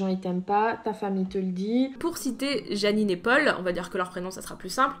internet, les gens ils t'aiment pas, ta famille te le dit. Pour citer Janine et Paul, on va dire que leur prénom ça sera plus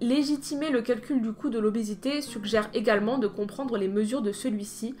simple, légitimer le calcul du coût de l'obésité suggère également de comprendre les mesures de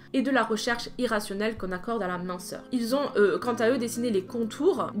celui-ci et de la recherche irrationnelle qu'on accorde à la minceur. Ils ont quant à eux dessiné les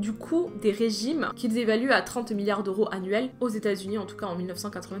contours du coût des régimes qu'ils évaluent à 30 milliards d'euros annuels aux États-Unis, en tout cas en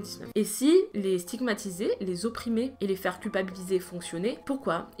 1999. Et si les stigmatiser, les opprimer et les faire culpabiliser fonctionnait,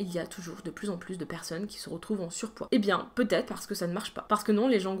 pourquoi il y a toujours de plus en plus de personnes qui se retrouvent en surpoids? Eh bien, peut-être parce que ça ne marche pas. Parce que non,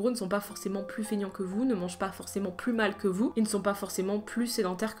 les gens gros ne sont pas forcément plus feignants que vous, ne mangent pas forcément plus mal que vous, ils ne sont pas forcément plus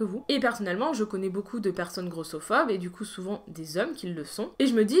sédentaires que vous. Et personnellement, je connais beaucoup de personnes grossophobes, et du coup souvent des hommes qui le sont. Et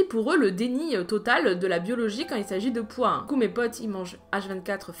je me dis, pour eux, le déni total de la biologie quand il s'agit de poids. Du coup, mes potes, ils mangent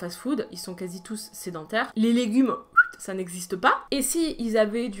H24 fast-food, ils sont quasi tous sédentaires. Les légumes, ça n'existe pas. Et si ils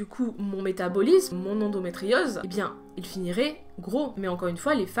avaient du coup mon métabolisme, mon endométriose, eh bien il finirait gros. Mais encore une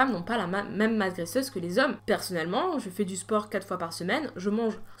fois, les femmes n'ont pas la même masse graisseuse que les hommes. Personnellement, je fais du sport 4 fois par semaine, je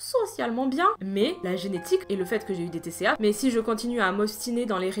mange socialement bien, mais la génétique et le fait que j'ai eu des TCA, mais si je continue à m'obstiner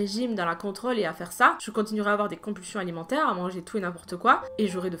dans les régimes, dans la contrôle et à faire ça, je continuerai à avoir des compulsions alimentaires, à manger tout et n'importe quoi, et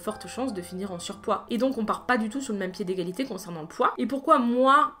j'aurai de fortes chances de finir en surpoids. Et donc on part pas du tout sur le même pied d'égalité concernant le poids. Et pourquoi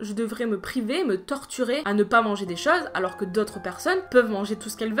moi, je devrais me priver, me torturer à ne pas manger des choses, alors que d'autres personnes peuvent manger tout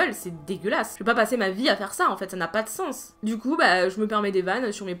ce qu'elles veulent? C'est dégueulasse. Je vais pas passer ma vie à faire ça, en fait, ça n'a pas de sens. Du coup, je me permets des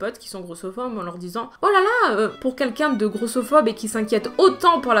vannes sur mes potes qui sont grossophobes en leur disant « Oh là là, pour quelqu'un de grossophobe et qui s'inquiète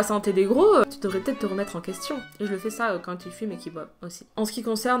autant pour la santé des gros, tu devrais peut-être te remettre en question. » Et je le fais ça quand ils fument et qu'ils boivent aussi. En ce qui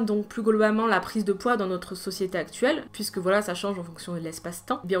concerne donc plus globalement la prise de poids dans notre société actuelle, puisque voilà, ça change en fonction de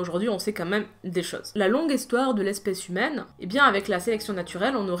l'espace-temps, eh bien aujourd'hui on sait quand même des choses. La longue histoire de l'espèce humaine, eh bien avec la sélection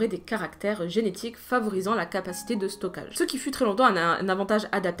naturelle, on aurait des caractères génétiques favorisant la capacité de stockage. Ce qui fut très longtemps un avantage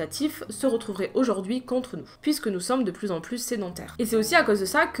adaptatif se retrouverait aujourd'hui contre nous, puisque nous sommes de plus en plus sédentaires. Et c'est aussi à cause de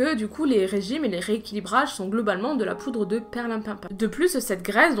ça que du coup les régimes et les rééquilibrages sont globalement de la poudre de perlimpinpin. De plus, cette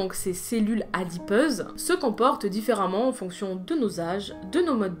graisse, donc ces cellules adipeuses, se comportent différemment en fonction de nos âges, de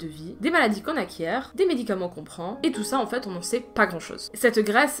nos modes de vie, des maladies qu'on acquiert, des médicaments qu'on prend, et tout ça en fait on n'en sait pas grand chose. Cette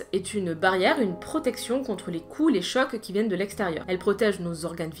graisse est une barrière, une protection contre les coups, les chocs qui viennent de l'extérieur. Elle protège nos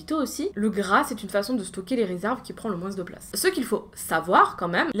organes vitaux aussi. Le gras c'est une façon de stocker les réserves qui prend le moins de place. Ce qu'il faut savoir quand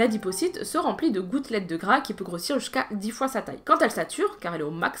même, l'adipocyte se remplit de gouttelettes de gras qui peut grossir jusqu'à 10 fois sa taille. Quand elle sature, car elle est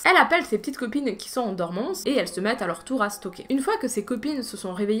au max, elle appelle ses petites copines qui sont en dormance et elles se mettent à leur tour à stocker. Une fois que ces copines se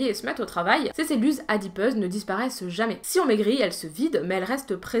sont réveillées et se mettent au travail, ces cellules adipeuses ne disparaissent jamais. Si on maigrit, elles se vident, mais elles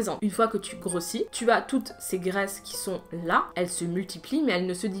restent présentes. Une fois que tu grossis, tu as toutes ces graisses qui sont là, elles se multiplient, mais elles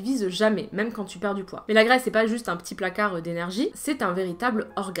ne se divisent jamais, même quand tu perds du poids. Mais la graisse, c'est pas juste un petit placard d'énergie, c'est un véritable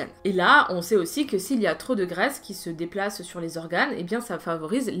organe. Et là, on sait aussi que s'il y a trop de graisse qui se déplace sur les organes, eh bien ça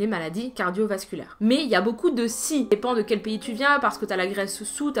favorise les maladies cardiovasculaires. Mais il y a beaucoup de si, dépend de quel pays tu viens, parce que t'as la graisse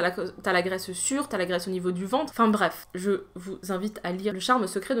sous, t'as la graisse sur, t'as la graisse au niveau du ventre, enfin bref, je vous invite à lire Le charme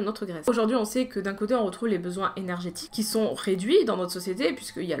secret de notre graisse. Aujourd'hui, on sait que d'un côté, on retrouve les besoins énergétiques qui sont réduits dans notre société,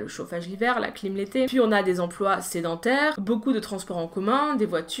 puisqu'il y a le chauffage l'hiver, la clim l'été, puis on a des emplois sédentaires, beaucoup de transports en commun, des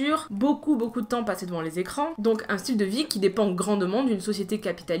voitures, beaucoup de temps passé devant les écrans, donc un style de vie qui dépend grandement d'une société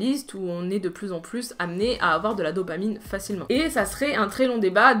capitaliste où on est de plus en plus amené à avoir de la dopamine facilement. Et ça serait un très long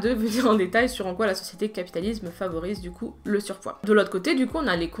débat de venir en détail sur en quoi la société capitalisme favorise du coup le surpoids. De l'autre côté, du coup, on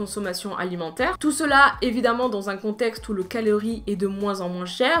a les consommations alimentaires. Tout cela, évidemment, dans un contexte où le calorie est de moins en moins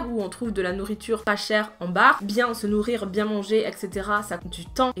cher, où on trouve de la nourriture pas chère en bar, bien se nourrir, bien manger, etc. Ça coûte du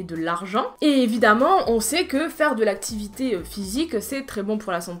temps et de l'argent. Et évidemment, on sait que faire de l'activité physique, c'est très bon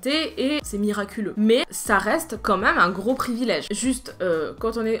pour la santé et c'est miraculeux. Mais ça reste quand même un gros privilège. Juste,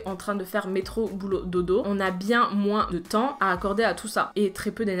 quand on est en train de faire métro, boulot, dodo, on a bien moins de temps à accorder à tout ça et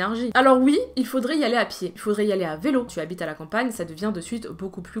très peu d'énergie. Alors oui, il faudrait y aller à pied, il faudrait y aller à vélo. Tu habites à la campagne, ça devient de suite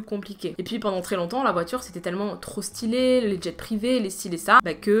beaucoup plus compliqué. Et puis pendant très longtemps, la voiture c'était tellement trop stylé, les jets privés, les styles et ça,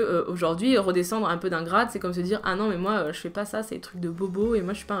 que aujourd'hui redescendre un peu d'un grade, c'est comme se dire ah non mais moi je fais pas ça, c'est des trucs de bobo et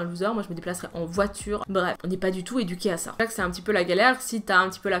moi je suis pas un loser, moi je me déplacerai en voiture. Bref, on n'est pas du tout éduqué à ça. C'est un petit peu la galère, si t'as un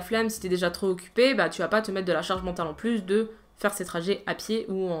petit peu la flemme, si t'es déjà trop occupé, tu vas pas te mettre de la charge mentale en plus de faire ces trajets à pied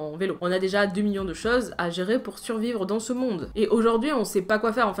ou en vélo. On a déjà 2 millions de choses à gérer pour survivre dans ce monde. Et aujourd'hui, on sait pas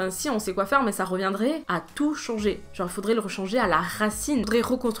quoi faire. Enfin, si, on sait quoi faire, mais ça reviendrait à tout changer. Genre, il faudrait le rechanger à la racine. Il faudrait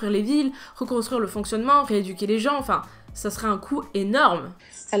reconstruire les villes, reconstruire le fonctionnement, rééduquer les gens. Enfin, ça serait un coût énorme.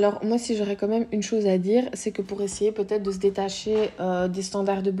 Alors moi si j'aurais quand même une chose à dire, c'est que pour essayer peut-être de se détacher des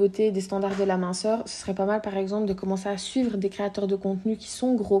standards de beauté, des standards de la minceur, ce serait pas mal par exemple de commencer à suivre des créateurs de contenu qui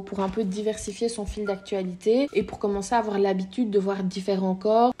sont gros pour un peu diversifier son fil d'actualité et pour commencer à avoir l'habitude de voir différents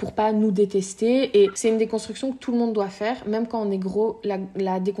corps, pour pas nous détester. Et c'est une déconstruction que tout le monde doit faire, même quand on est gros,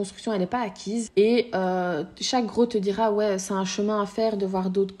 la déconstruction elle n'est pas acquise et chaque gros te dira ouais c'est un chemin à faire de voir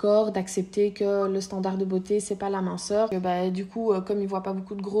d'autres corps, d'accepter que le standard de beauté c'est pas la minceur, que du coup comme ils voient pas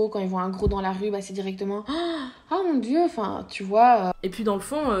beaucoup de gros, quand ils voient un gros dans la rue, c'est directement oh mon dieu, enfin tu vois. Et puis dans le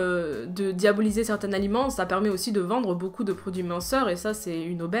fond, de diaboliser certains aliments, ça permet aussi de vendre beaucoup de produits minceurs et ça c'est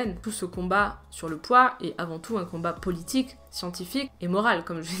une aubaine. Tout ce combat sur le poids est avant tout un combat politique, scientifique et moral,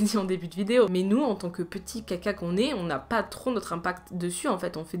 comme je l'ai dit en début de vidéo. Mais nous, en tant que petits caca qu'on est, on n'a pas trop notre impact dessus, en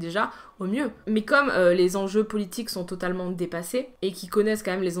fait, on fait déjà au mieux. Mais comme les enjeux politiques sont totalement dépassés, et qu'ils connaissent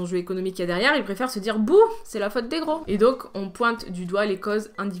quand même les enjeux économiques qu'il y a derrière, ils préfèrent se dire « bouh, c'est la faute des gros ». Et donc, on pointe du doigt les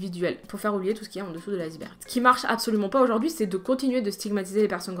causes individuelles, pour faire oublier tout ce qu'il y a en dessous de l'iceberg. Ce qui marche absolument pas aujourd'hui, c'est de continuer de stigmatiser les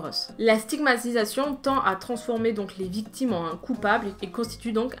personnes grosses. La stigmatisation tend à transformer donc les victimes en un coupable, et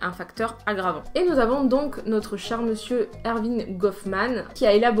constitue donc un facteur aggravant. Et nous avons donc notre cher monsieur Hervé Marvin Goffman qui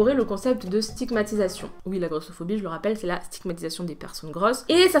a élaboré le concept de stigmatisation. Oui, la grossophobie, je le rappelle, c'est la stigmatisation des personnes grosses.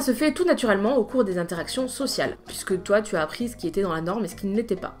 Et ça se fait tout naturellement au cours des interactions sociales, puisque toi, tu as appris ce qui était dans la norme et ce qui ne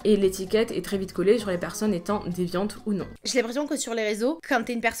l'était pas. Et l'étiquette est très vite collée sur les personnes étant déviantes ou non. J'ai l'impression que sur les réseaux, quand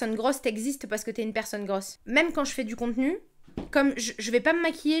t'es une personne grosse, t'existes parce que t'es une personne grosse. Même quand je fais du contenu, comme je vais pas me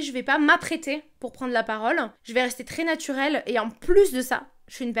maquiller, je vais pas m'apprêter pour prendre la parole, je vais rester très naturelle et en plus de ça,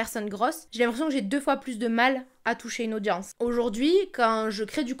 je suis une personne grosse, j'ai l'impression que j'ai 2 fois plus de mal à toucher une audience. Aujourd'hui, quand je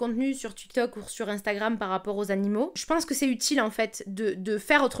crée du contenu sur TikTok ou sur Instagram par rapport aux animaux, je pense que c'est utile en fait de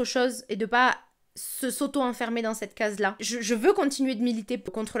faire autre chose et de pas s'auto-enfermer dans cette case-là. Je veux continuer de militer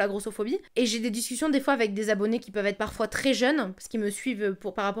contre la grossophobie et j'ai des discussions des fois avec des abonnés qui peuvent être parfois très jeunes parce qu'ils me suivent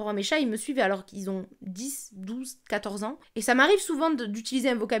par rapport à mes chats, ils me suivent alors qu'ils ont 10, 12, 14 ans et ça m'arrive souvent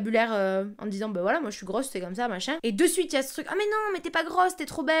d'utiliser un vocabulaire en disant bah voilà, moi je suis grosse, c'est comme ça, machin. Et de suite il y a ce truc, ah mais non, mais t'es pas grosse, t'es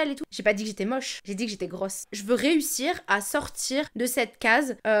trop belle et tout. J'ai pas dit que j'étais moche, j'ai dit que j'étais grosse. Je veux réussir à sortir de cette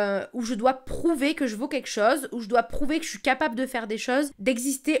case où je dois prouver que je vaux quelque chose, où je dois prouver que je suis capable de faire des choses,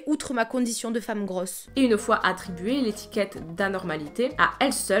 d'exister outre ma condition de femme grosse. Et une fois attribuée, l'étiquette d'anormalité, à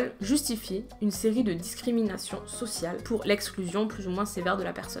elle seule, justifie une série de discriminations sociales pour l'exclusion plus ou moins sévère de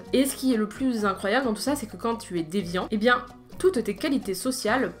la personne. Et ce qui est le plus incroyable dans tout ça, c'est que quand tu es déviant, eh bien, toutes tes qualités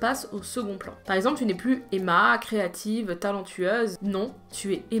sociales passent au second plan. Par exemple, tu n'es plus Emma, créative, talentueuse. Non,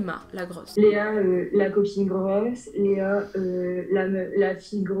 tu es Emma, la grosse. Léa, la copine grosse. Léa, la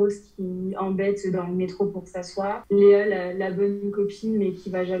fille grosse qui embête dans le métro pour s'asseoir. Léa, la bonne copine mais qui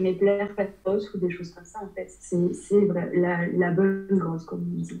va jamais plaire, pas de grosse ou des choses comme ça en fait. C'est vrai, la bonne grosse comme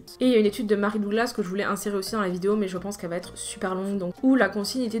on dit. Et il y a une étude de Marie Douglas que je voulais insérer aussi dans la vidéo, mais je pense qu'elle va être super longue, donc où la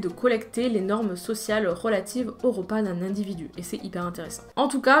consigne était de collecter les normes sociales relatives au repas d'un individu. Et c'est hyper intéressant. En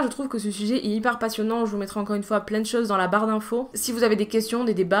tout cas, je trouve que ce sujet est hyper passionnant. Je vous mettrai encore une fois plein de choses dans la barre d'infos. Si vous avez des questions,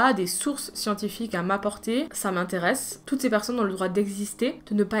 des débats, des sources scientifiques à m'apporter, ça m'intéresse. Toutes ces personnes ont le droit d'exister,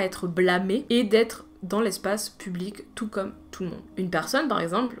 de ne pas être blâmées et d'être dans l'espace public, tout comme tout le monde. Une personne, par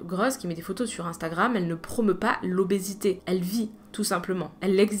exemple, grosse, qui met des photos sur Instagram, elle ne promeut pas l'obésité. Elle vit, tout simplement.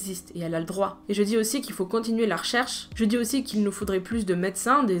 Elle existe et elle a le droit. Et je dis aussi qu'il faut continuer la recherche. Je dis aussi qu'il nous faudrait plus de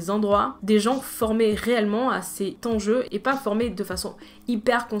médecins, des endroits, des gens formés réellement à cet enjeu et pas formés de façon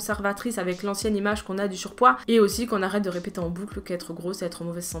hyper conservatrice avec l'ancienne image qu'on a du surpoids. Et aussi qu'on arrête de répéter en boucle qu'être gros, c'est être en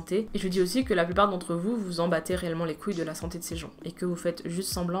mauvaise santé. Et je dis aussi que la plupart d'entre vous, vous en battez réellement les couilles de la santé de ces gens. Et que vous faites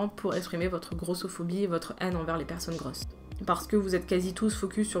juste semblant pour exprimer votre grossophobie et votre haine envers les personnes grosses. Parce que vous êtes quasi tous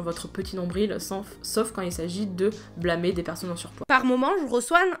focus sur votre petit nombril, sauf quand il s'agit de blâmer des personnes en surpoids. Par moment,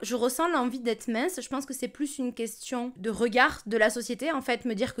 je ressens l'envie d'être mince. Je pense que c'est plus une question de regard de la société. En fait,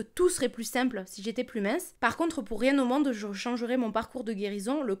 me dire que tout serait plus simple si j'étais plus mince. Par contre, pour rien au monde, je changerais mon parcours de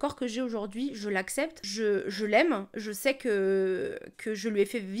guérison. Le corps que j'ai aujourd'hui, je l'accepte, je l'aime. Je sais que je lui ai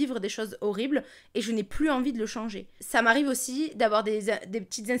fait vivre des choses horribles et je n'ai plus envie de le changer. Ça m'arrive aussi d'avoir des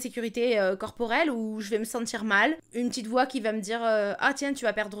petites insécurités corporelles où je vais me sentir mal. Une petite voix qui va me dire ah tiens tu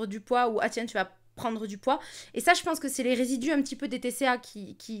vas perdre du poids ou ah tiens tu vas prendre du poids. Et ça je pense que c'est les résidus un petit peu des TCA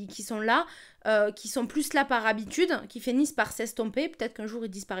qui sont là, qui sont plus là par habitude, qui finissent par s'estomper. Peut-être qu'un jour ils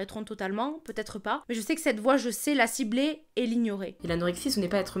disparaîtront totalement, peut-être pas. Mais je sais que cette voix, je sais la cibler et l'ignorer. Et l'anorexie, ce n'est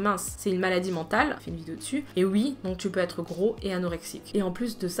pas être mince, c'est une maladie mentale, j'ai fait une vidéo dessus. Et oui, donc tu peux être gros et anorexique. Et en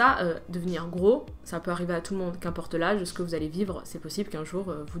plus de ça, devenir gros, ça peut arriver à tout le monde, qu'importe l'âge, ce que vous allez vivre, c'est possible qu'un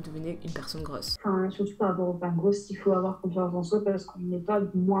jour vous devenez une personne grosse. Enfin, surtout par rapport aux femmes grosses, il faut avoir confiance en soi parce qu'on n'est pas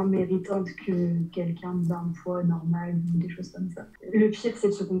moins méritante que quelqu'un d'un poids normal ou des choses comme ça. Le pire, c'est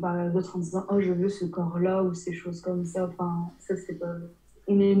de se comparer aux autres en disant oh je veux ce corps-là ou ces choses comme ça. Enfin, ça c'est pas...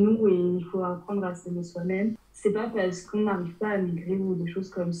 On est nous et il faut apprendre à s'aimer soi-même. C'est pas parce qu'on n'arrive pas à maigrir ou des choses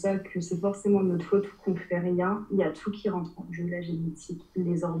comme ça que c'est forcément notre faute ou qu'on fait rien. Il y a tout qui rentre en jeu, la génétique,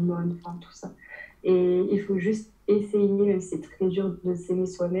 les hormones, enfin tout ça. Et il faut juste essayer, même si c'est très dur, de s'aimer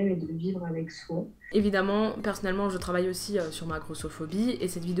soi-même et de vivre avec soi. Évidemment, personnellement, je travaille aussi sur ma grossophobie et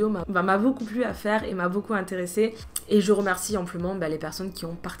cette vidéo m'a beaucoup plu à faire et m'a beaucoup intéressée. Et je remercie amplement les personnes qui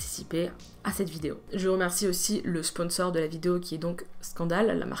ont participé à cette vidéo. Je remercie aussi le sponsor de la vidéo qui est donc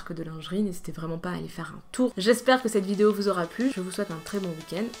Scandale, la marque de lingerie. N'hésitez vraiment pas à aller faire un tour. J'espère que cette vidéo vous aura plu. Je vous souhaite un très bon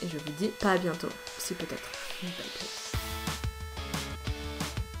week-end et je vous dis pas à bientôt. Si peut-être une belle place.